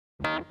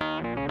Local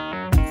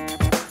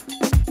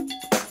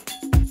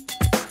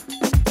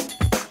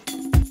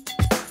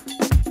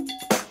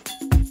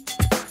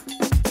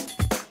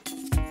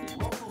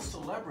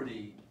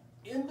celebrity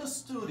in the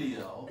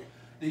studio,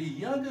 the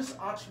youngest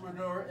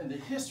entrepreneur in the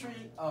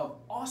history of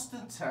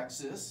Austin,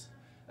 Texas,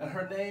 and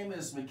her name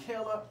is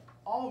Mikaila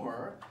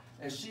Ulmer,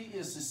 and she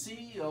is the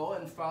CEO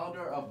and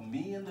founder of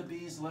Me and the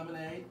Bees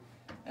Lemonade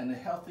and the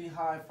Healthy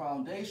High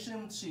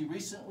Foundation. She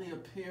recently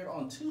appeared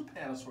on 2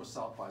 panels for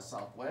South by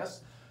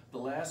Southwest. The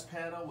last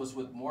panel was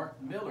with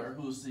Mark Miller,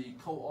 who's the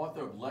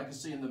co-author of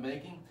Legacy in the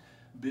Making,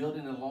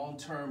 Building a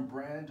Long-Term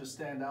Brand to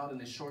Stand Out in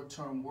the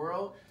Short-Term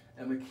World.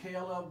 And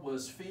Mikaila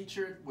was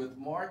featured with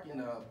Mark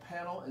in a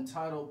panel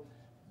entitled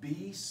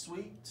Be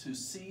Sweet to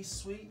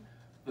C-Suite,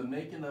 The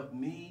Making of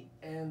Me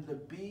and the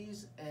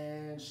Bees,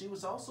 and she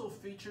was also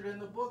featured in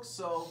the book.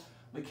 So,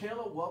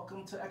 Mikaila,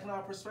 welcome to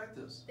Economic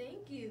Perspectives.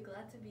 Thank you,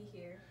 glad to be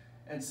here.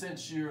 And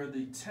since you're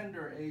the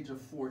tender age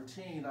of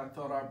 14, I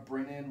thought I'd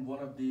bring in one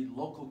of the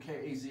local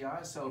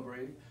KAZI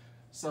celebrities.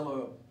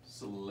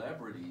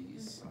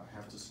 I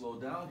have to slow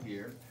down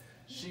here.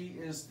 She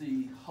is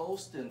the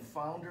host and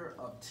founder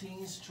of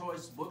Teen's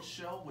Choice Book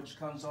Show, which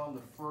comes on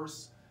the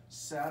first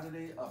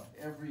Saturday of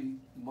every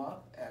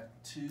month at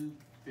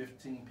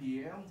 2:15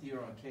 p.m. here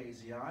on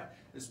KAZI.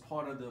 It's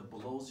part of the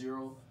Below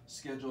Zero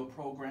schedule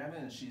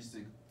programming, and she's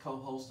the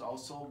co-host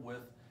also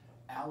with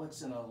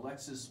Alex and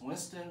Alexis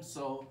Winston.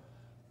 So,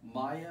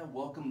 Maya,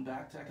 welcome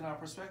back to Economic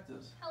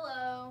Perspectives.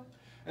 Hello.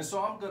 And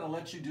so I'm going to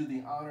let you do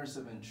the honors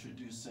of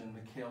introducing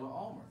Mikaila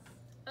Ulmer.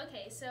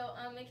 Okay, so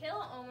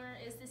Mikaila Ulmer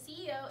is the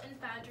CEO and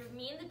founder of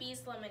Me and the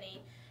Bees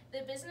Lemonade.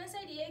 The business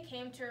idea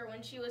came to her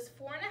when she was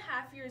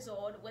 4.5 years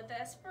old with the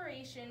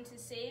aspiration to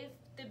save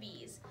the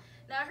bees.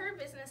 Now her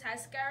business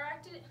has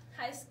skyrocketed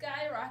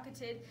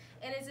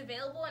and is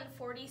available in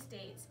 40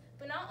 states.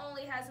 But not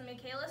only has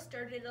Mikaila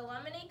started a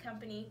lemonade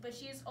company, but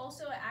she is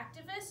also an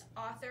activist,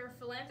 author,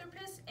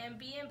 philanthropist, and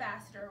bee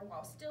ambassador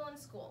while still in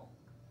school.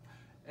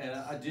 And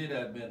I did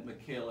admit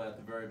Mikaila at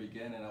the very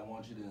beginning. I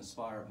want you to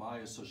inspire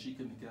Maya so she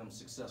can become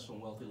successul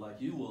and wealthy like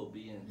you will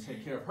be and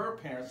take care of her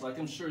parents like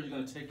I'm sure you're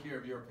going to take care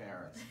of your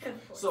parents.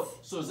 So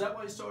is that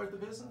why you started the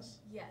business?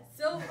 Yes.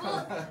 So,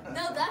 well,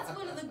 no, that's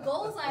one of the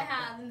goals I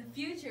have in the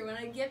future when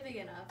I get big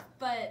enough.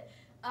 But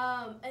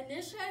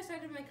initially I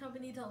started my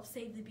company to help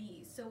save the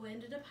bees. So what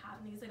ended up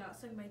happening is I got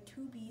stung by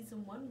 2 bees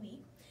in 1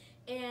 week.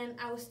 And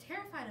I was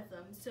terrified of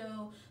them,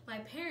 so my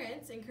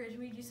parents encouraged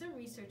me to do some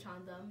research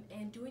on them,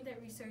 and doing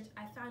that research,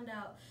 I found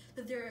out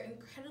that they're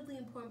incredibly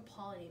important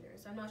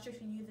pollinators. I'm not sure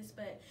if you knew this,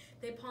 but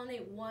they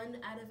pollinate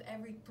 1 out of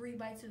every 3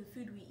 bites of the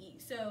food we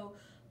eat. So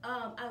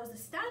I was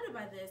astounded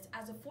by this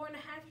as a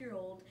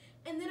 4.5-year-old,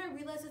 and then I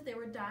realized that they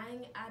were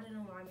dying at an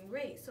alarming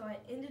rate. So I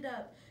ended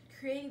up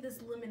creating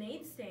this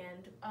lemonade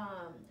stand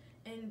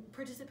and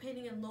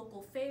participating in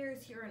local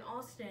fairs here in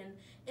Austin,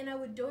 and I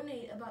would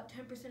donate about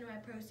 10% of my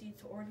proceeds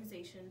to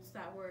organizations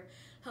that were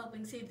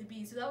helping save the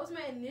bees. So that was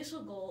my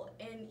initial goal,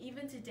 and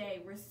even today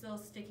we're still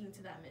sticking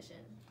to that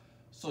mission.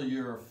 So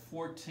you're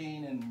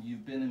 14 and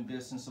you've been in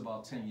business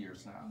about 10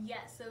 years now.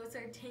 Yes, so it's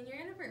our 10-year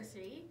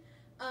anniversary.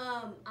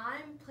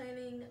 I'm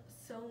planning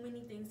so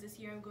many things this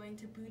year. I'm going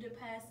to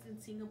Budapest and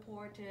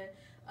Singapore to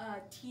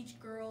teach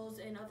girls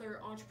and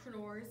other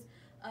entrepreneurs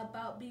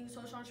about being a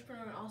social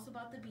entrepreneur and also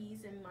about the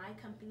bees and my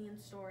company and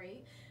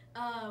story.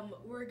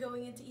 We're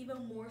going into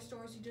even more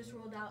stores. We just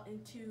rolled out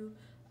into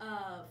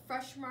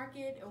Fresh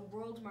Market and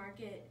World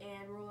Market,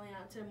 and rolling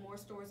out to more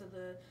stores of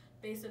the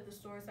base of the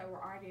stores that we're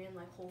already in,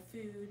 like Whole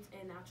Foods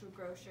and Natural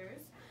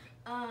Grocers.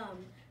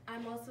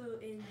 I'm also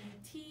in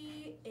UT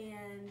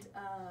and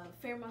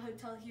Fairmont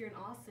Hotel here in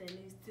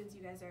Austin, since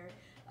you guys are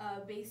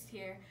based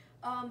here.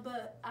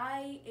 But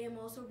I am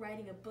also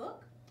writing a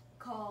book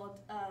called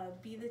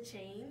Be the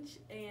Change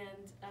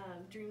and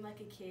Dream Like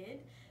a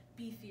Kid,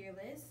 Be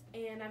Fearless,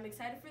 and I'm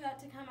excited for that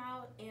to come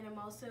out, and I'm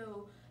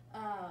also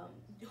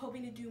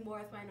hoping to do more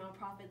with my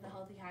nonprofit, the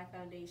Healthy High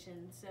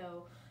Foundation,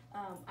 so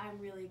I'm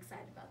really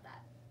excited about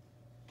that.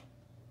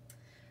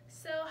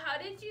 So how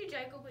did you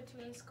juggle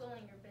between school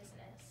and your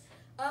business?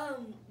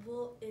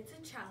 Well, it's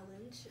a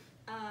challenge.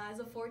 As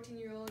a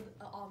 14-year-old,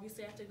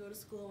 obviously I have to go to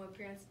school. My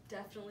parents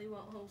definitely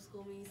won't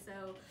homeschool me,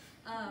 so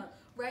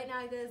right now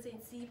I go to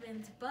St.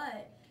 Stephen's,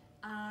 but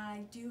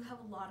I do have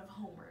a lot of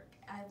homework.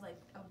 I have like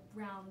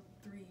around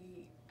 3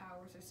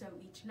 hours or so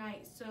each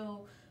night,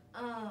 so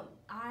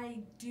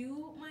I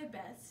do my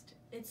best.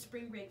 It's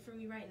spring break for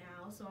me right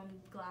now, so I'm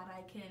glad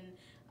I can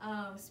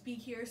speak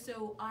here.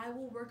 So I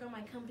will work on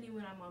my company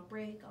when I'm on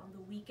break, on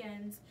the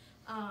weekends,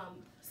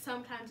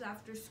 sometimes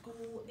after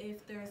school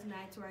if there's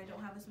nights where I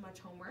don't have as much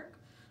homework.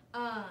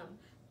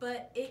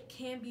 But it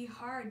can be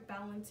hard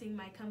balancing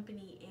my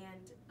company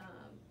and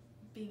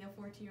being a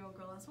 14-year-old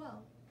girl as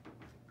well.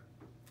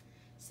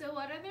 So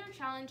what other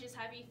challenges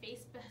have you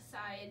faced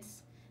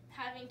besides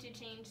having to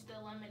change the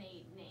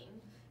lemonade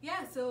name?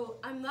 Yeah, so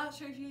I'm not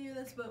sure if you knew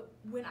this, but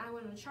when I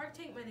went on Shark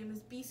Tank, my name is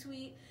Be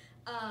Sweet.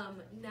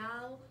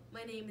 Now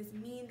my name is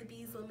Me and the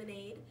Bees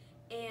Lemonade,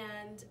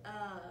 and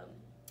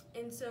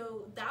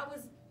so that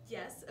was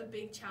yes, a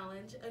big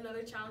challenge.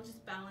 Another challenge is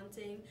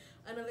balancing.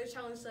 Another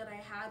challenge that I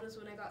had was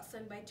when I got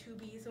stung by 2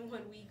 bees in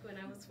 1 week when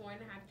I was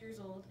 4.5 years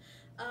old.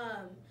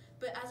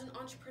 But as an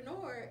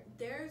entrepreneur,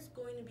 there's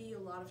going to be a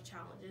lot of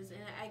challenges,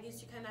 and I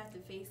guess you kind of have to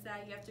face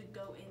that. You have to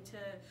go into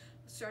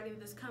starting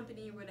this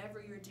company,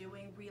 whatever you're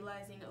doing,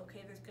 realizing,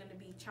 okay, there's going to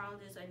be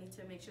challenges. I need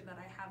to make sure that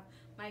I have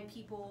my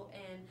people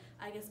and,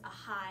 I guess, a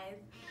hive,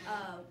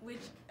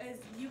 which is,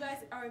 you guys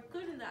are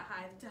included in that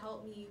hive to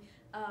help me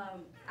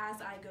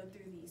as I go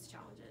through these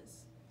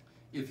challenges.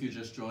 If you're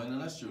just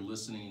joining us, you're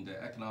listening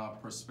to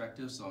Economic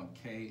Perspectives on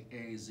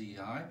KAZI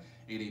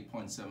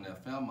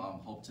 88.7 FM. I'm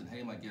Hopeton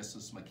Hay. My guest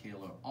is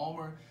Mikaila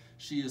Ulmer.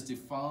 She is the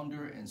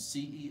founder and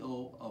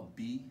CEO of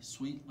Bee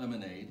Sweet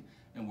Lemonade,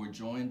 and we're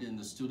joined in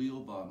the studio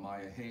by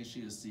Maya Hay.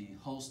 She is the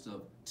host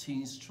of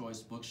Teen's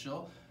Choice Book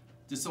Show.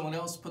 Did someone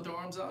else put their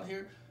arms out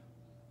here?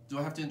 Do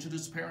I have to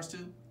introduce parents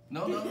too?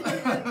 No.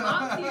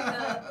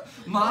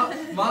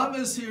 Mom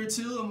is here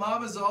too, and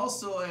Mom is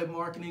also a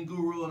marketing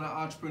guru and an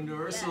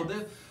entrepreneur. Yes.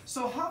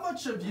 So how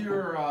much of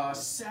your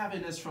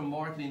savviness from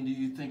marketing do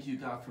you think you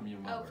got from your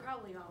mother? Oh,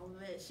 probably all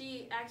of it.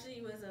 She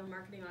actually was a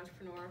marketing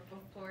entrepreneur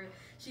before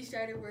she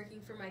started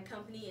working for my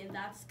company, and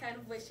that's kind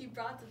of what she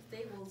brought to the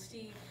table.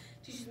 She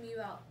teaches me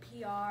about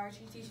PR,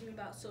 she teaches me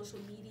about social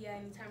media.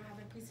 Anytime I have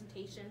a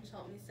presentation,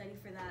 she'll help me study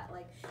for that,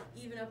 like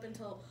even up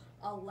until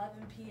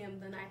 11 p.m.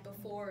 the night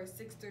before, or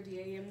 6:30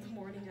 a.m. the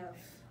morning of.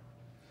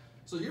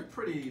 So you're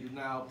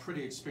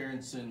pretty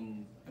experienced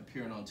in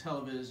appearing on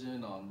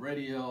television, on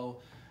radio.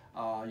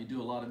 You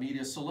do a lot of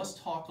media. So let's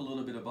talk a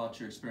little bit about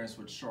your experience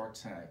with Shark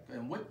Tank.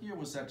 And what year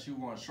was that you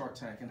were on Shark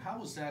Tank? And how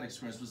was that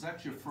experience? Was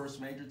that your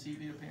first major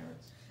TV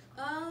appearance?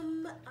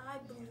 I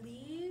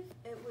believe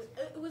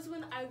it was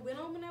when I went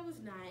on when I was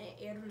 9.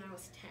 It aired when I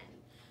was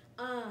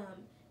 10.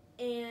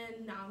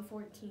 And now I'm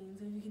 14,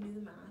 so you can do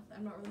the math.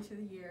 I'm not really sure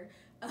the year.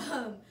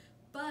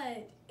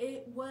 But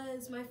it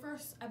was my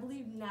first, I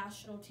believe,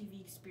 national TV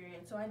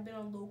experience. So I'd been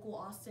on local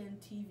Austin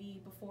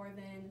TV before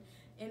then,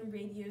 and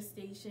radio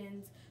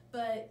stations.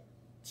 But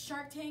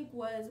Shark Tank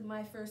was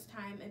my first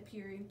time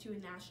appearing to a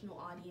national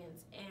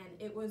audience, and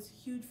it was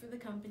huge for the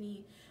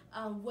company.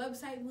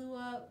 Website blew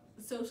up,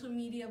 social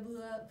media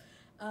blew up,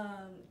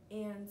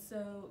 and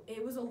so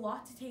it was a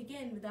lot to take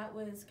in, but that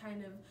was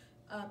kind of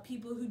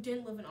people who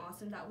didn't live in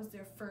Austin, that was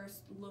their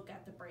first look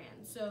at the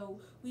brand. So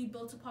we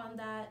built upon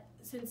that.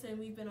 Since then,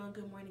 we've been on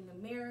Good Morning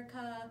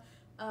America,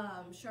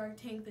 Shark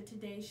Tank, The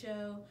Today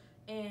Show,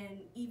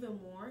 and even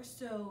more.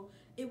 So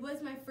it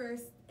was my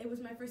first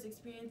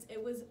experience.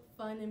 It was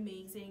fun,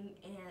 amazing,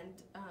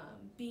 and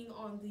being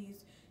on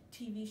these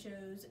TV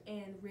shows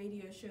and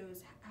radio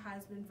shows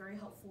has been very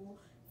helpful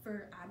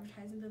for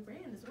advertising the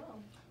brand as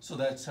well. So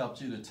that's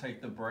helped you to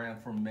take the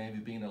brand from maybe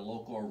being a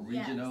local or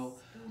regional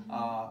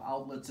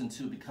outlets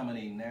into becoming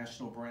a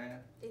national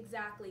brand?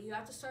 Exactly. You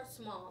have to start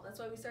small. That's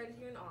why we started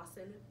here in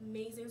Austin.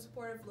 Amazing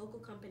support of local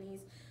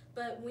companies.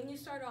 But when you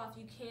start off,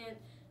 you can't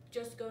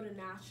just go to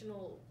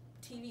national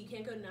TV. You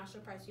can't go to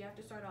national price. You have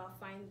to start off,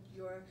 find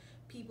your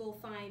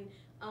people,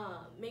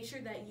 make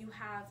sure that you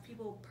have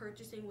people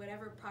purchasing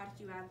whatever product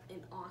you have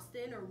in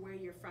Austin or where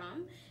you're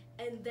from.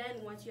 And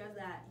then once you have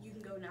that, you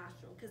can go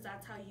national, because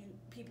that's how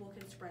people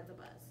can spread the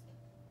buzz.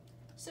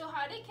 So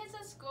how did kids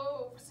at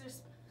school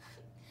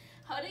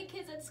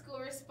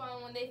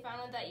respond when they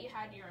found out that you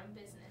had your own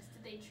business?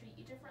 Did they treat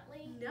you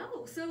differently?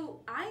 No.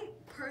 So I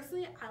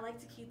like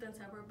to keep them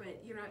separate,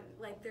 but you're not,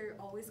 like, they're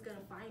always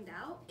gonna find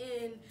out.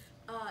 And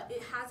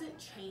it hasn't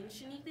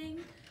changed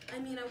anything. I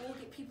mean, I will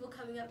get people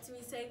coming up to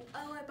me saying,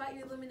 "Oh, I bought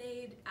your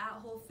lemonade at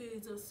Whole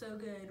Foods. It was so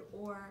good."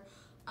 Or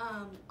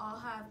I'll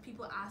have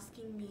people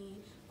asking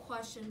me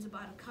questions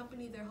about a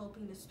company they're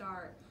hoping to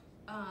start,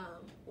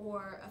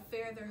 or a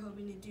fair they're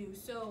hoping to do.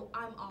 So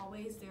I'm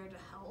always there to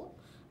help.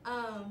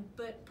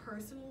 But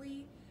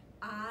personally,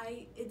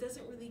 it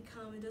doesn't really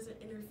it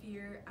doesn't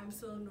interfere. I'm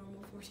still a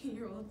normal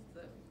 14-year-old,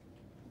 so.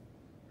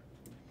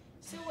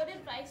 So what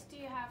advice do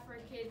you have for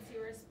kids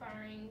who are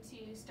aspiring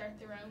to start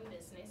their own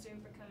business or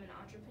become an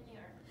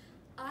entrepreneur?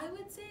 I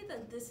would say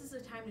that this is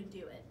the time to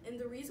do it. And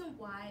the reason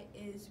why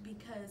is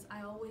because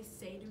I always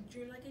say to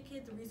dream like a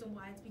kid. The reason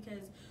why is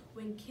because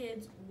when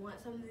kids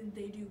want something,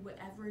 they do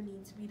whatever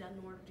needs to be done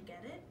in order to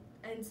get it.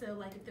 And so,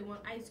 like, if they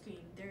want ice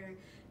cream, they're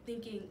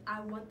thinking,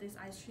 I want this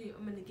ice cream,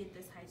 I'm going to get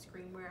this ice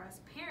cream. Whereas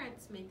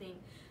parents may think,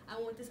 I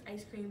want this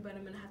ice cream, but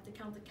I'm going to have to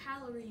count the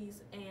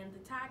calories and the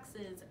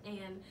taxes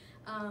and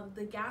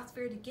the gas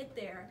fare to get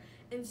there.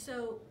 And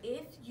so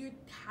if you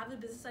have a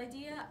business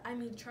idea, I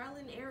mean, trial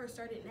and error,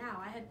 start it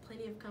now. I had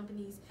plenty of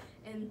companies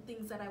and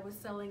things that I was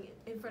selling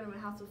in front of my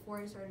house before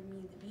I started Me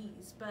and the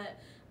Bees.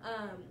 But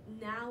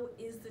now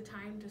is the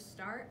time to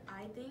start,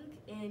 I think,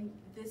 and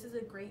this is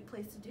a great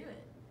place to do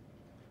it.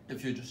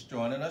 If you're just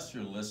joining us,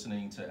 you're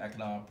listening to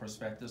Economic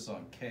Perspectives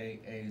on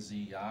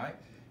KAZI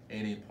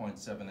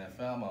 88.7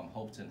 FM. I'm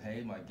Hopeton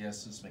Hay. My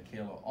guest is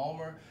Mikaila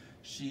Ulmer.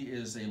 She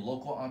is a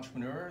local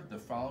entrepreneur, the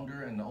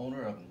founder and the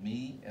owner of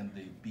Me and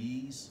the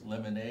Bees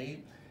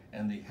Lemonade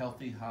and the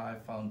Healthy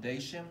Hive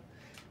Foundation.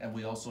 And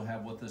we also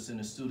have with us in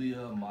the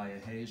studio Maya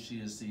Hayes.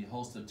 She is the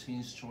host of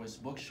Teen's Choice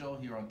Book Show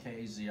here on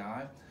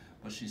KAZI,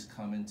 but she's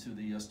come into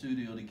the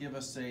studio to give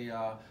us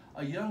a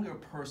younger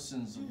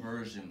person's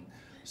version.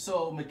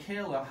 So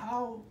Mikaila,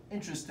 how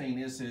interesting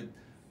is it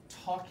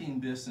talking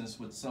business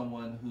with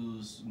someone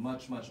who's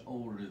much, much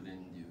older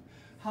than you?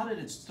 How did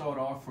it start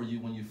off for you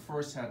when you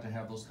first had to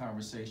have those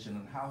conversations,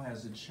 and how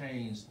has it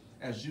changed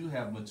as you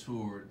have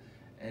matured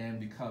and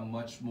become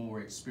much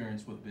more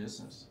experienced with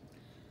business?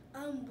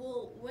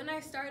 Well, when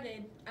I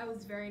started, I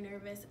was very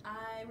nervous.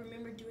 I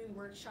remember doing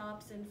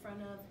workshops in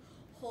front of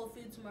Whole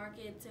Foods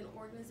markets and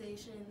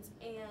organizations,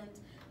 and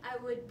I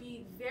would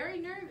be very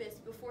nervous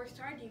before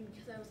starting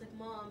because I was like,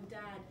 Mom,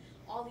 Dad,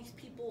 all these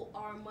people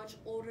are much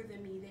older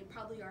than me. They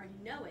probably already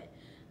know it.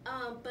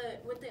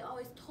 But what they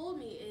always told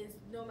me is,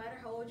 no matter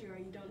how old you are,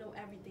 you don't know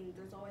everything.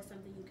 There's always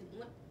something you can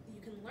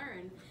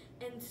learn.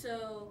 And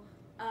so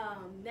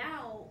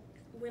now,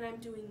 when I'm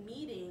doing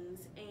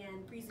meetings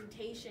and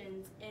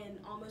presentations and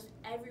almost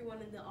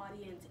everyone in the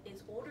audience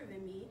is older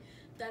than me,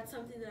 that's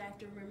something that I have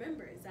to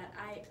remember, is that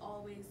I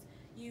always,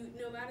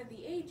 no matter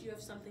the age, you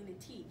have something to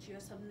teach, you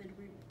have something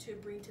to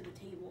bring to the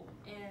table.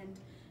 And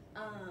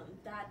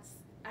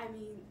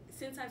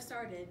since I've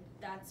started,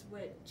 that's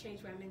what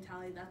changed my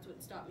mentality. That's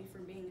what stopped me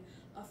from being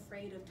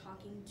afraid of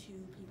talking to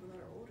people that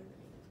are older than me.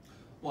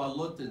 Well, I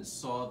looked and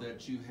saw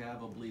that you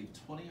have, I believe,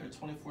 20 or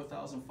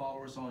 24,000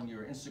 followers on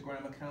your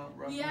Instagram account,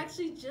 roughly? We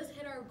actually just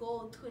hit our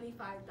goal of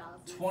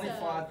 25,000.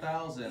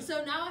 25,000.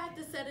 So now I have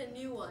to set a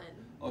new one.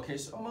 Okay,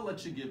 so I'm going to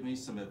let you give me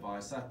some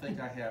advice. I think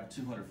I have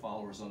 200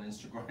 followers on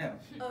Instagram.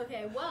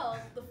 Okay, well,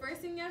 the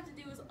first thing you have to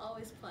do is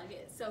always plug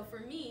it. So for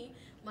me,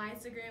 my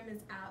Instagram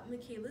is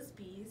 @Mikaila's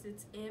Bees.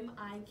 It's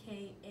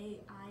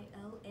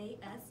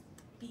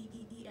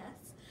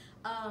MIKAILASBEES.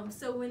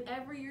 So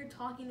whenever you're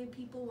talking to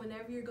people,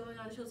 whenever you're going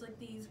on shows like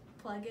these,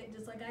 plug it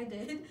just like I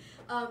did.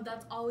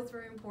 That's always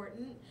very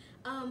important.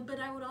 But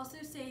I would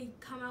also say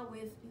come out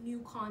with new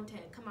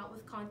content. Come out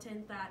with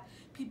content that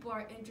people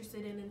are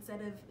interested in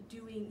instead of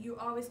you're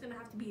always going to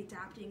have to be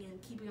adapting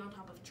and keeping on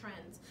top of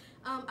trends.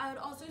 I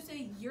would also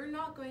say you're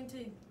not going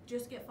to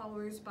just get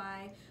followers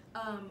by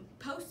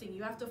posting.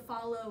 You have to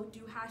follow,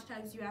 do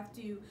hashtags, you have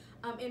to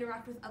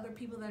interact with other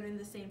people that are in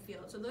the same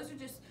field. So those are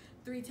just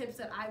 3 tips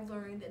that I've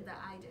learned and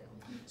that I do.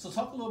 So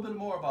talk a little bit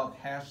more about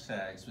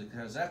hashtags,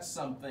 because that's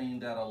something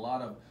that a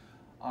lot of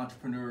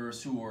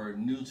entrepreneurs who are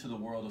new to the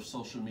world of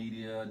social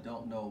media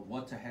don't know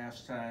what to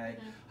hashtag.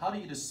 How do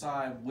you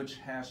decide which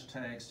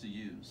hashtags to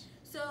use?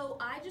 So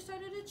I just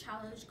started a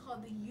challenge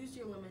called the Use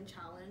Your Lemon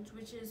Challenge,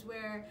 which is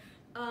where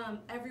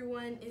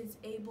everyone is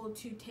able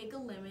to take a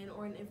lemon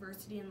or an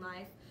adversity in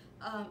life,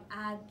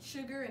 add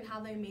sugar and how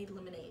they made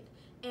lemonade.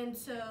 And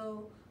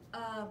so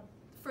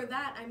for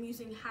that, I'm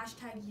using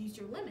hashtag Use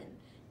Your Lemon.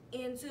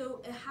 And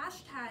so a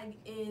hashtag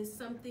is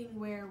something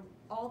where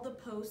all the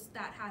posts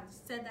that have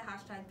said the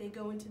hashtag, they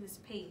go into this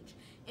page.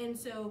 And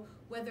so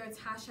whether it's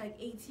hashtag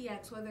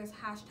ATX, whether it's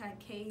hashtag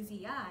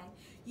KZI,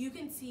 you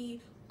can see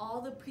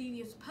all the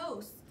previous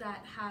posts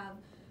that have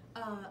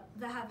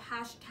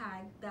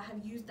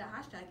used the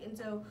hashtag. And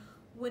so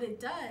what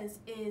it does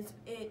is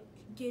it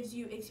gives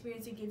you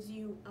experience, it gives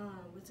you,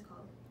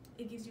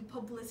 it gives you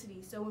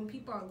publicity. So when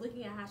people are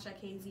looking at hashtag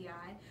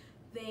KZI,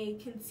 they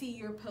can see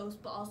your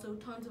post, but also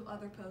tons of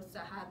other posts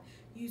that have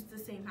used the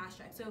same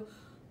hashtag. So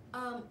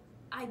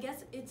I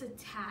guess it's a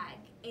tag,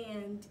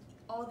 and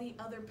all the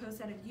other posts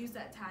that have used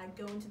that tag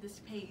go into this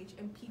page,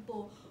 and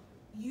people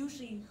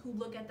usually who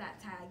look at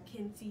that tag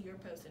can see your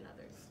post and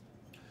others.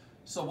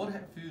 So what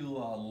have you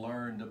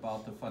learned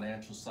about the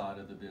financial side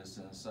of the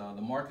business?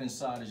 The marketing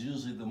side is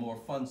usually the more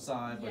fun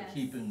side, but Yes.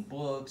 keeping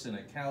books and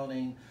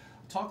accounting.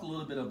 Talk a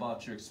little bit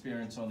about your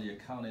experience on the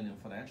accounting and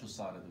financial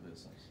side of the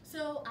business.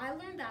 So I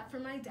learned that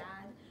from my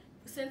dad.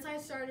 Since I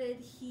started,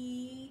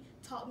 he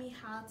taught me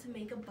how to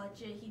make a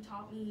budget. He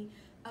taught me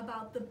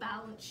about the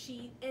balance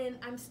sheet, and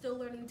I'm still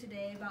learning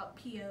today about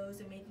POs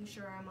and making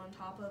sure I'm on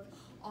top of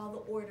all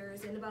the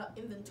orders and about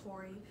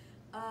inventory.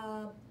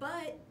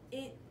 But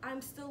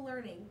I'm still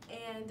learning,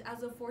 and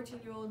as a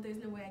 14-year-old, there's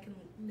no way I can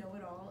know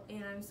it all,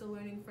 and I'm still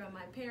learning from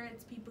my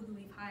parents, people who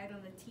we've hired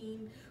on the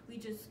team. We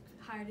just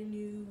hired a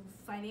new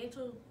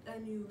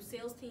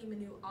sales team, a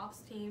new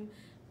ops team,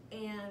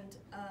 and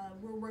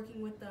we're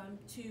working with them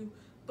to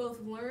both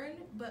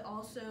learn, but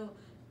also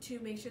to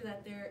make sure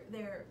that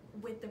they're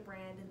with the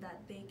brand and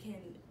that they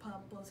can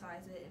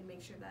publicize it and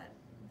make sure that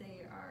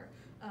they are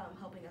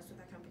helping us with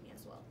our company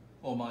as well.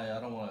 Well, Maya, I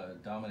don't want to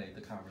dominate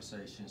the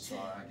conversation, so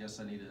I guess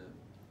I need to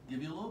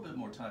give you a little bit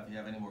more time if you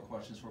have any more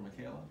questions for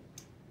Mikaila.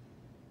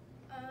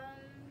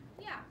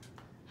 Yeah.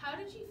 How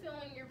did you feel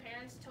when your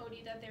parents told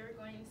you that they were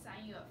going to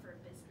sign you up for a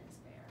business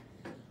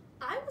fair?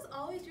 I was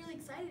always really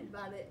excited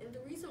about it, and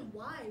the reason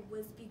why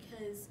was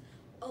because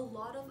a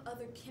lot of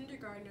other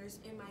kindergartners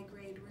in my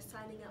grade were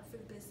signing up for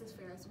the business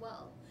fair as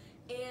well.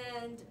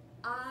 And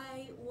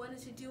I wanted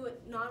to do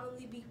it not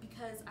only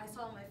because I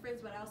saw my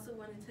friends, but I also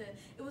wanted to,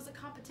 it was a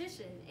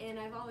competition, and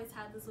I've always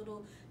had this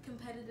little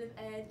competitive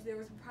edge. There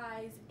was a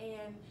prize,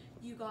 and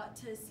you got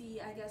to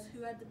see, I guess,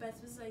 who had the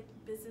best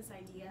business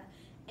idea.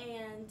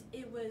 and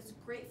it was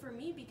great for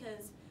me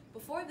because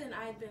before then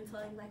I had been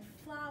selling like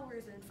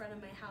flowers in front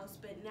of my house,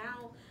 but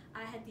now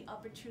I had the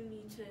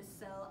opportunity to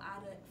sell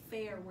at a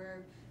fair where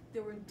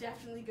there were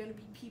definitely going to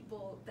be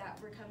people that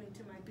were coming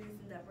to my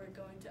booth and that were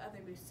going to other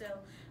booths. So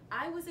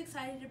I was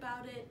excited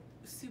about it,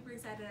 super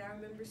excited. I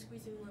remember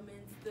squeezing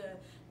lemons the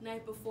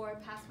night before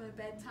past my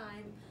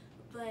bedtime.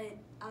 But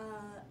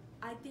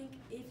I think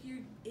if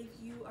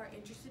you are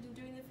interested in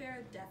doing the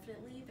fair,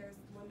 definitely there's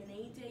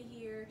Lemonade Day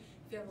here.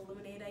 If you have a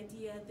lemonade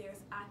idea, there's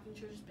Acton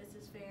Church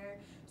Business Fair.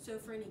 So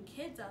for any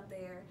kids out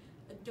there,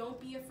 don't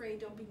be afraid,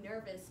 don't be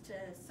nervous to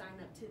sign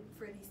up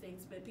for these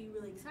things, but be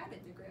really excited.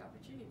 They're great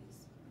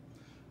opportunities.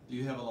 Do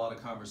you have a lot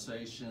of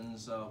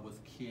conversations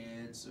with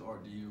kids, or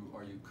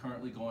are you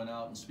currently going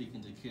out and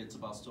speaking to kids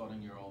about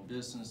starting your own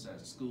business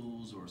at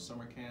schools or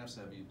summer camps?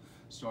 Have you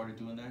started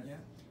doing that yet?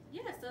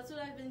 Yes, that's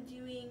what I've been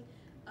doing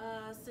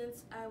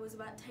since I was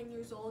about 10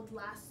 years old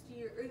last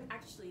year, or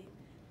actually,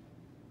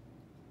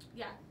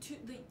 yeah,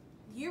 the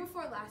year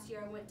before last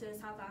year I went to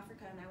South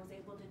Africa and I was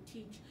able to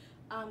teach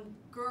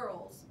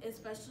girls,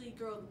 especially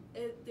girls,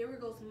 they were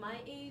girls my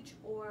age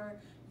or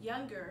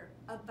younger,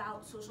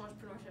 about social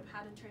entrepreneurship,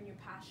 how to turn your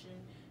passion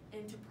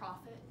into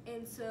profit.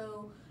 And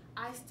so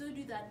I still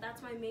do that.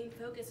 That's my main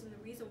focus, and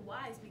the reason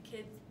why is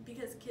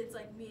because kids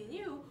like me and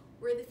you,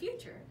 we're the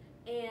future.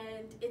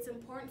 And it's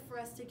important for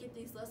us to get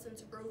these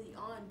lessons early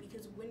on,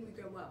 because when we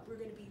grow up, we're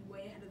going to be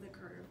way ahead of the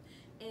curve,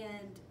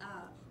 and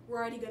we're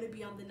already going to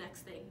be on the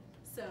next thing.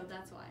 So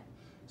that's why.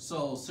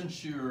 So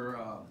since you're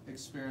an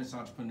experienced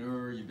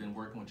entrepreneur, you've been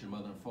working with your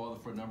mother and father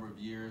for a number of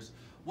years,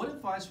 what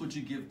advice would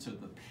you give to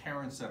the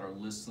parents that are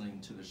listening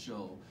to the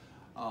show?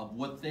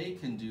 What they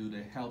can do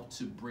to help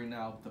to bring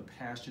out the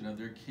passion of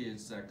their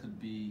kids that could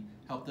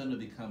help them to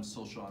become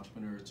social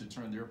entrepreneurs, to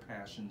turn their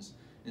passions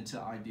into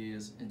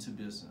ideas, into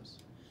business?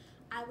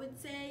 I would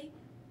say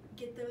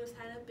get them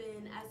tied up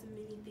in as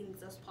many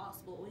things as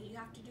possible. What you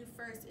have to do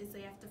first is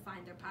they have to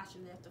find their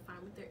passion, they have to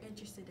find what they're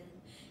interested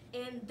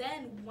in. And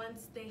then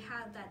once they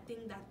have that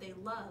thing that they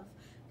love,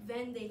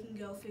 then they can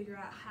go figure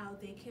out how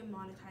they can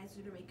monetize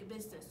it or make a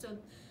business. So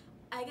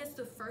I guess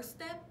the first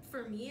step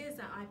for me is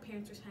that my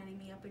parents were signing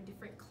me up in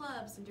different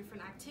clubs and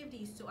different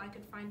activities so I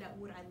could find out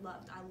what I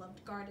loved. I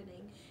loved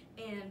gardening,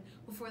 and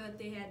before that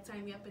they had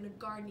signed me up in a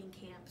gardening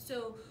camp.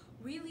 So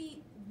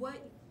really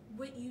what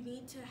you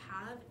need to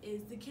have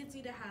is the kids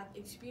need to have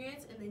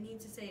experience, and they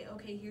need to say,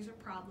 okay, here's a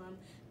problem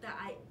that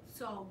I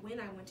saw when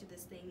I went to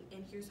this thing,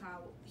 and here's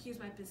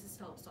my business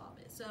to help solve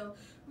it. So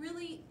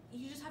really,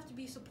 you just have to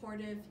be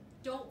supportive.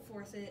 Don't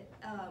force it.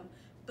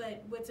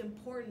 But what's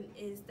important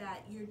is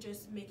that you're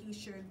just making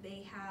sure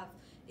they have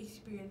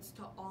experience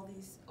to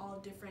all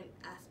different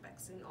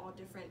aspects and all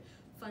different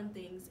fun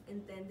things,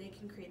 and then they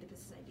can create a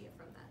business idea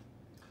from that.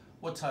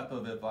 What type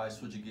of advice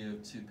would you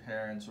give to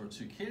parents or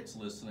to kids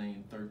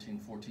listening, 13,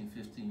 14,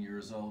 15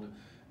 years old,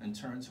 in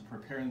terms of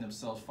preparing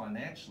themselves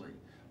financially?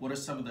 What are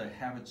some of the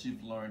habits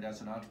you've learned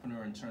as an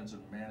entrepreneur in terms of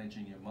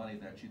managing your money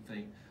that you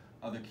think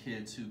other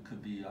kids who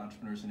could be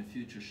entrepreneurs in the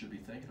future should be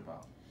thinking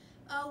about?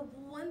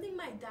 One thing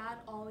my dad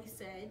always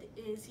said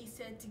is he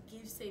said to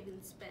give, save,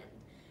 and spend.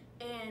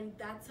 And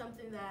that's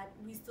something that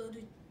we still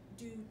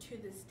do to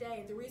this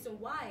day. The reason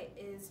why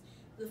is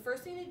the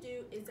first thing to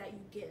do is that you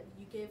give.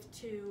 You give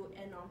to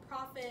a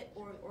nonprofit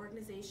or an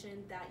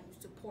organization that you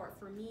support.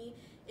 For me,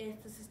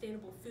 it's the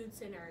Sustainable Food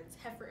Center, it's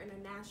Heifer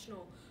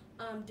International,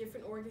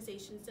 different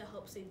organizations to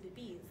help save the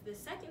bees. The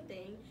second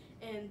thing,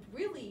 and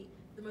really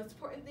the most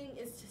important thing,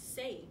 is to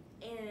save.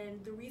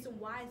 And the reason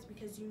why is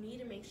because you need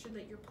to make sure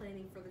that you're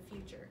planning for the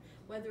future.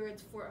 Whether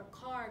it's for a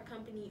car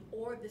company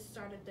or the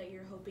startup that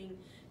you're hoping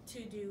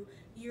to do,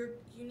 you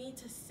need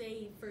to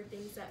save for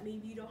things that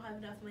maybe you don't have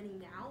enough money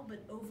now,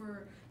 but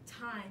over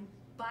time,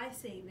 by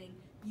saving,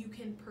 you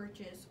can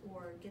purchase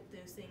or get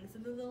those things.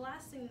 And then the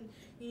last thing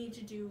you need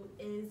to do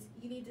is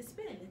you need to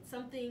spend. It's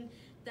something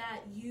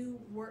that you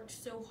worked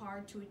so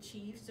hard to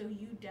achieve, so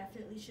you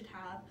definitely should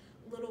have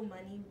little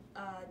money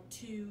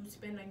to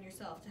spend on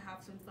yourself, to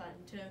have some fun,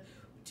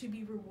 to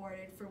be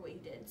rewarded for what you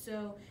did.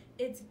 So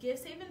it's give,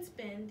 save, and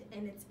spend,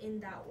 and it's in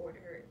that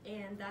order.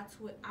 And that's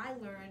what I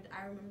learned.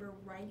 I remember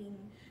writing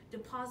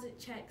deposit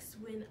checks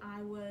when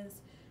I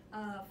was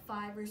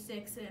 5 or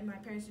 6, and my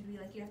parents would be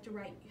like, you have to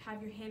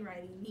have your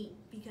handwriting neat,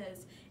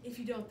 because if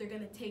you don't, they're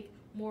gonna take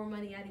more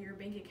money out of your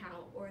bank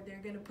account, or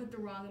they're gonna put the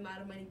wrong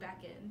amount of money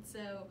back in.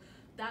 So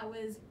that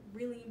was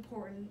really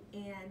important,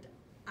 and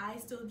I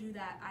still do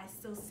that. I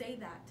still say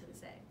that to this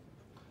day.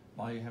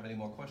 Molly, you have any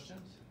more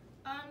questions?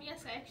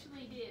 Yes, I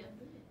actually do.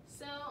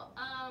 So,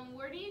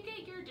 where do you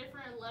get your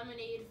different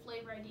lemonade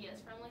flavor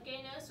ideas from? Like,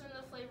 I know some of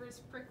the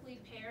flavors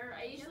prickly pear.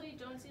 I usually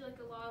don't see like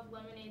a lot of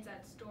lemonades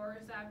at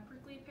stores that have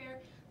prickly pear.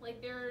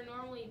 Like, there are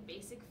normally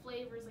basic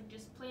flavors, like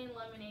just plain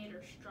lemonade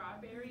or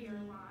strawberry or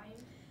lime.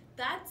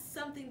 That's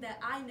something that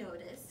I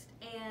noticed,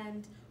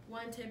 and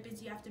one tip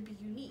is you have to be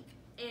unique.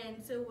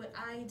 And so what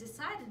I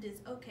decided is,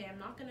 okay, I'm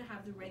not gonna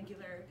have the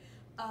regular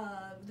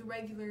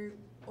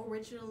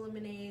original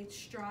lemonade,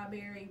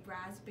 strawberry,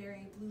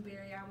 raspberry,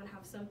 blueberry. I'm gonna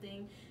have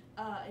something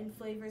in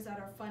flavors that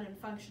are fun and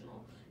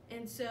functional.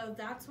 And so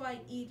that's why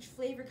each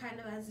flavor kind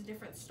of has a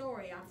different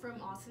story. I'm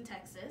from Austin,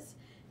 Texas.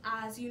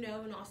 As you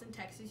know, in Austin,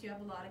 Texas, you have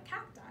a lot of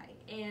cacti,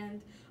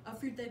 and a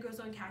fruit that grows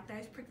on cacti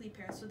is prickly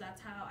pear, so that's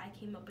how I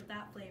came up with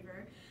that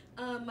flavor.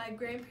 My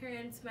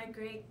grandparents, my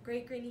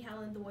great-granny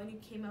Helen, the one who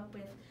came up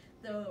with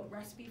the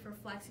recipe for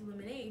flaxseed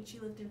lemonade, she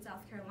lived in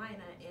South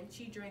Carolina, and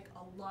she drank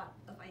a lot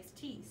of iced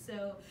tea.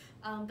 So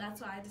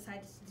that's why I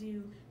decided to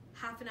do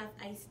half enough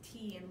iced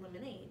tea and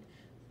lemonade.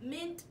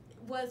 Mint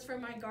was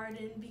from my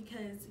garden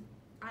because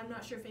I'm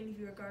not sure if any of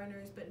you are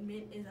gardeners, but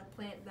mint is a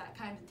plant that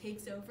kind of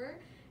takes over.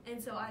 And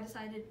so I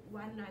decided,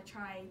 why didn't I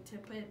try to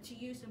put it to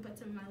use and put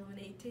some in my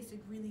lemonade? It tasted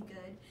really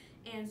good.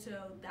 And so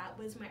that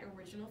was my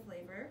original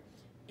flavor.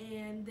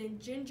 And then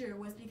ginger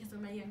was because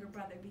of my younger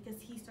brother,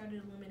 because he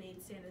started a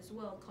lemonade stand as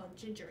well called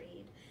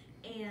Gingerade.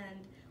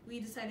 And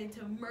we decided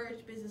to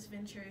merge business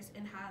ventures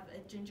and have a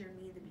ginger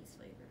Me and the Beast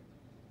flavor.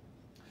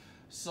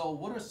 So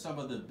what are some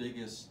of the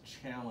biggest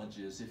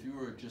challenges, if you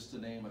were just to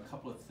name a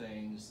couple of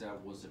things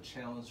that was a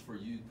challenge for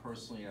you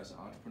personally as an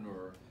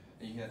entrepreneur,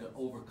 and you had to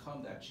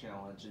overcome that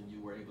challenge and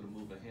you were able to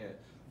move ahead?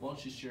 Why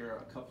don't you share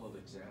a couple of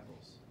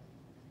examples?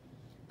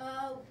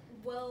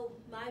 Well,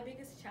 my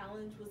biggest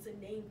challenge was the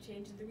name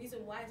change, and the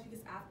reason why is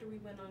because after we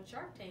went on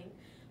Shark Tank,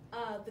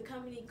 the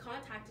company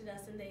contacted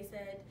us and they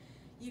said,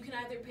 you can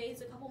either pay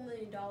us a couple $1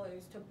 million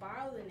to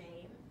borrow the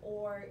name,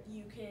 or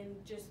you can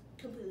just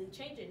completely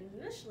change it. And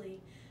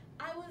initially,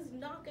 I was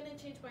not going to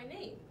change my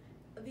name,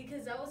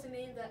 because that was a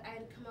name that I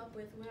had come up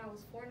with when I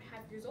was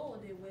 4.5 years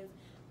old. It was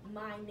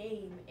my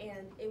name,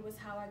 and it was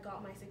how I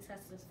got my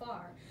success this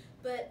far.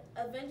 But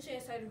eventually I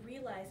started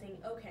realizing,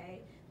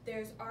 okay,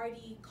 there's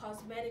already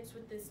cosmetics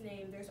with this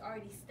name, there's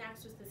already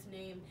snacks with this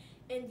name,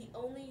 and the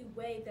only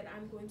way that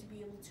I'm going to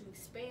be able to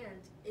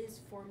expand is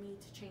for me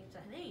to change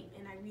that name.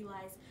 And I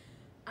realized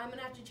I'm going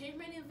to have to change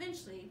my name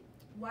eventually.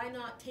 Why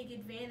not take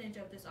advantage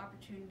of this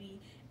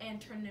opportunity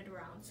and turn it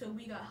around? So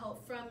we got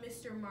help from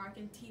Mr. Mark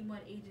and Team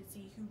One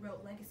Agency, who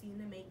wrote Legacy in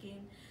the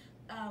Making.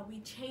 We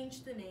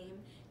changed the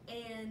name,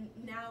 and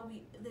now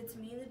it's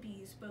Me and the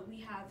Bees, but we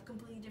have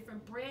completely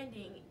different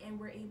branding, and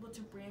we're able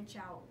to branch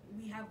out.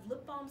 We have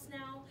lip balms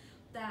now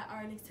that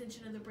are an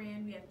extension of the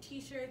brand. We have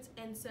t-shirts,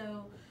 and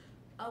so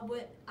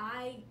what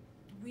I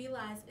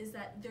realized is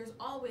that there's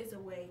always a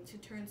way to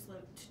turn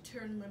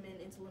lemon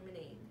into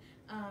lemonade.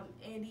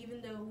 And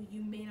even though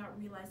you may not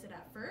realize it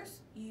at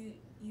first, you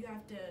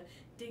have to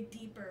dig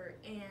deeper,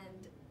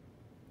 and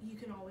you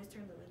can always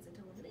turn lemons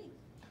into lemonade.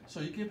 So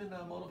you're giving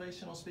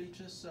motivational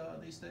speeches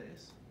these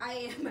days?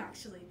 I am,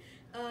 actually.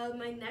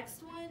 My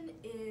next one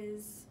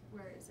is,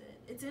 where is it?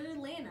 It's in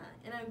Atlanta,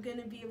 and I'm going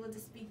to be able to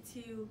speak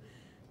to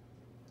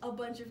a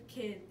bunch of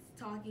kids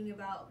talking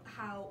about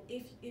how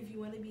if you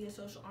want to be a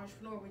social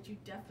entrepreneur, which you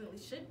definitely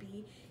should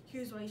be,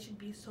 here's why you should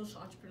be a social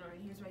entrepreneur,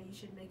 and here's why you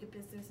should make a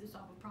business and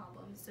solve a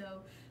problem.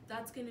 So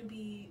that's going to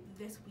be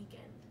this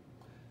weekend.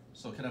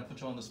 So can I put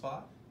you on the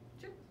spot?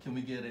 Sure. Can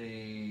we get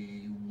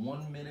a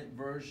 1-minute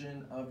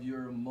version of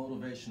your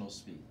motivational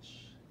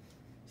speech?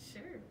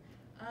 Sure.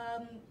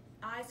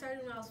 I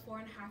started when I was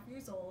 4.5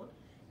 years old.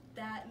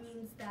 That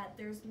means that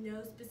there's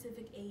no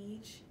specific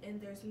age, and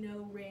there's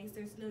no race,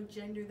 there's no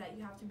gender that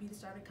you have to be to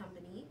start a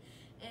company,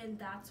 and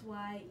that's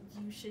why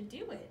you should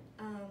do it.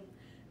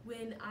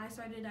 When I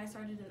started in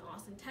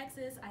Austin,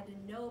 Texas. I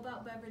didn't know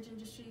about beverage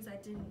industries. I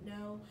didn't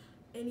know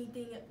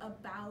anything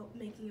about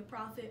making a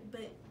profit,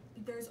 but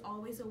there's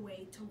always a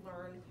way to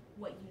learn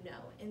what you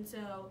know. And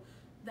so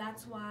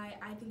that's why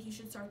I think you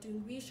should start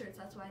doing research.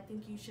 That's why I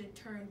think you should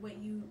turn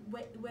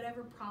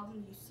whatever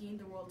problem you see in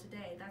the world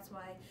today, that's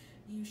why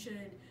you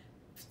should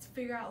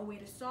figure out a way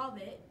to solve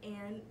it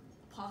and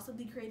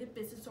possibly create a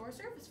business or a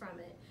service from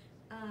it.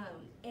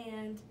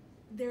 And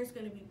there's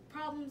going to be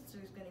problems,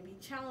 there's going to be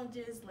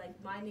challenges, like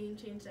my name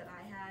change that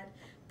I had,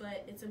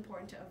 but it's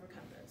important to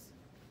overcome those.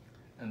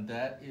 And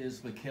that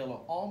is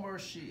Mikaila Ulmer.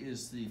 She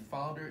is the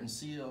founder and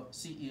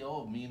CEO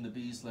of Me and the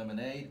Bees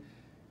Lemonade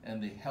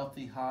and the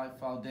Healthy Hive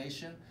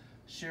Foundation.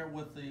 Share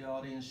with the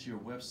audience your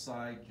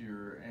website,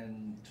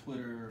 and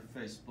Twitter,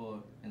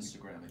 Facebook,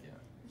 Instagram again.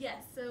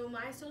 Yes, so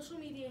my social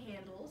media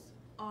handles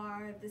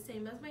are the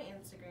same as my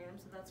Instagram,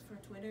 so that's for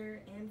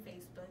Twitter and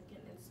Facebook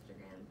and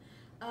Instagram.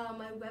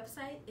 My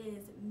website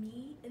is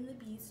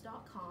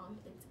meandthebees.com.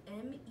 It's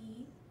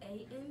MEANDTHEBEES.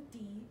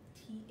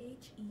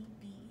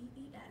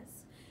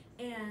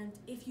 And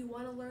if you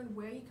want to learn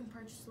where you can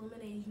purchase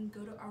lemonade, you can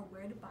go to our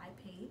Where to Buy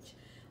page.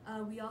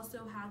 We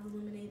also have the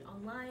lemonade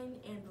online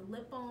and the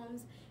lip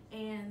balms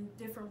and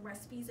different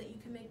recipes that you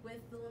can make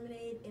with the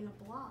lemonade in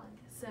a blog.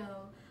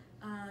 So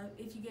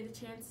if you get a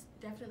chance,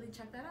 definitely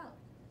check that out.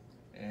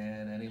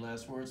 And any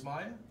last words,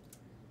 Maya?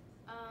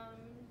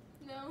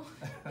 No.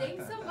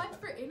 Thanks so much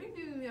for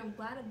interviewing me. I'm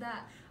glad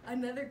that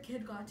another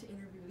kid got to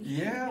interview me.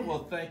 Yeah,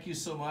 well, thank you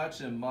so much.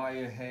 And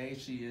Maya Hay,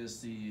 she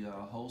is the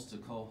host, the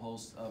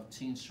co-host of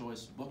Teen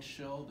Choice Book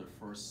Show, the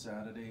first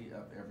Saturday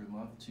of every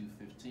month,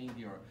 2:15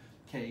 here on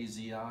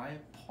KZI,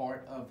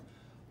 part of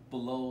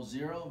Below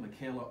Zero.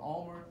 Mikaila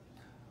Ulmer,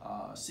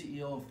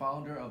 CEO and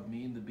founder of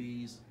Me and the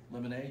Bees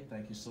Lemonade.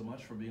 Thank you so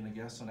much for being a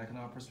guest on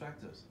Economic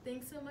Perspectives.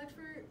 Thanks so much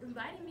for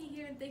inviting me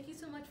here, and thank you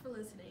so much for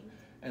listening.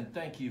 And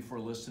thank you for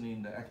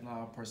listening to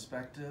Economic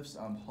Perspectives.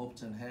 I'm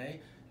Hopeton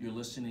Hay. You're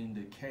listening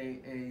to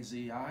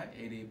KAZI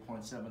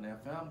 88.7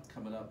 FM.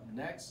 Coming up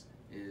next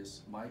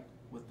is Mike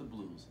with the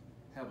Blues.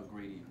 Have a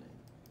great evening.